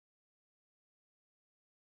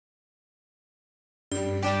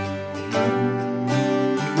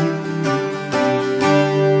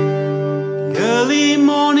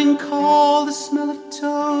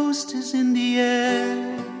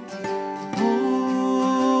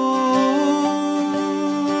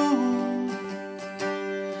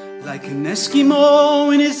Like an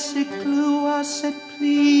Eskimo in his igloo, I said,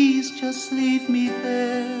 please just leave me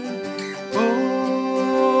there. Oh,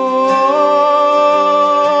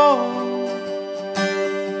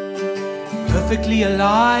 perfectly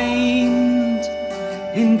aligned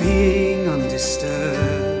in being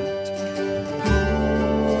undisturbed.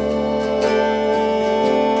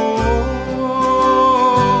 Oh,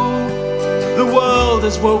 the world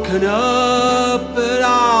has woken up, but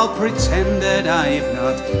I'll pretend that I've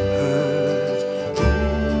not heard.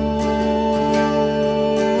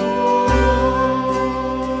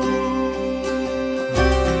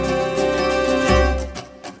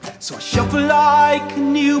 So I shuffle like a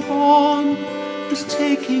newborn who's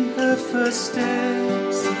taking her first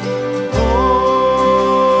steps. Oh,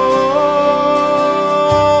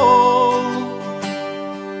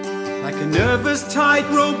 like a nervous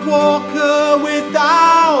tightrope walker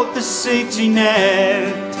without the safety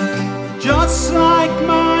net. Just like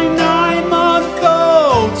my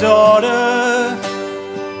 9-month-old daughter,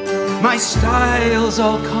 my style's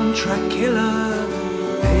all contract killer,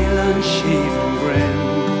 pale unshaven grin.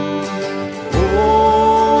 Oh,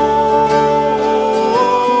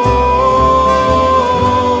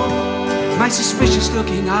 my suspicious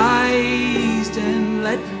looking eyes then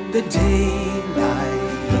let the daylight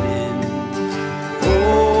in.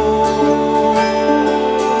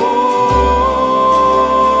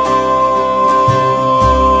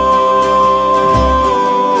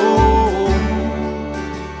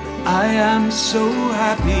 So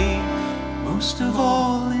happy, most of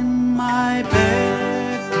all in my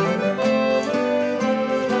bed.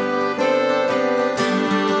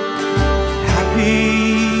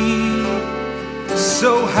 Happy,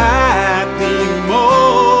 so happy,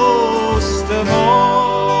 most of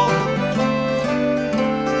all.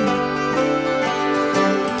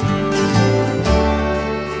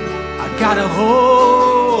 I got a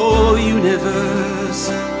whole universe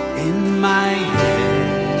in my head.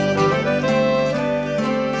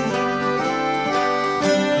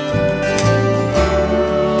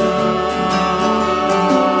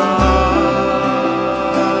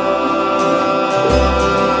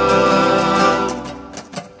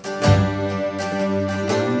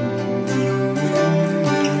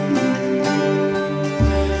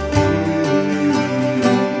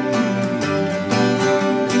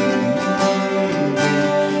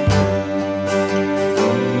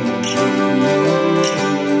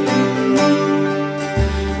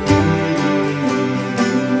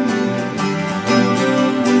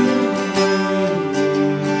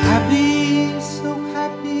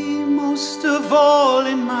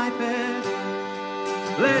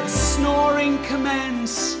 Let snoring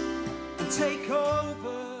commence.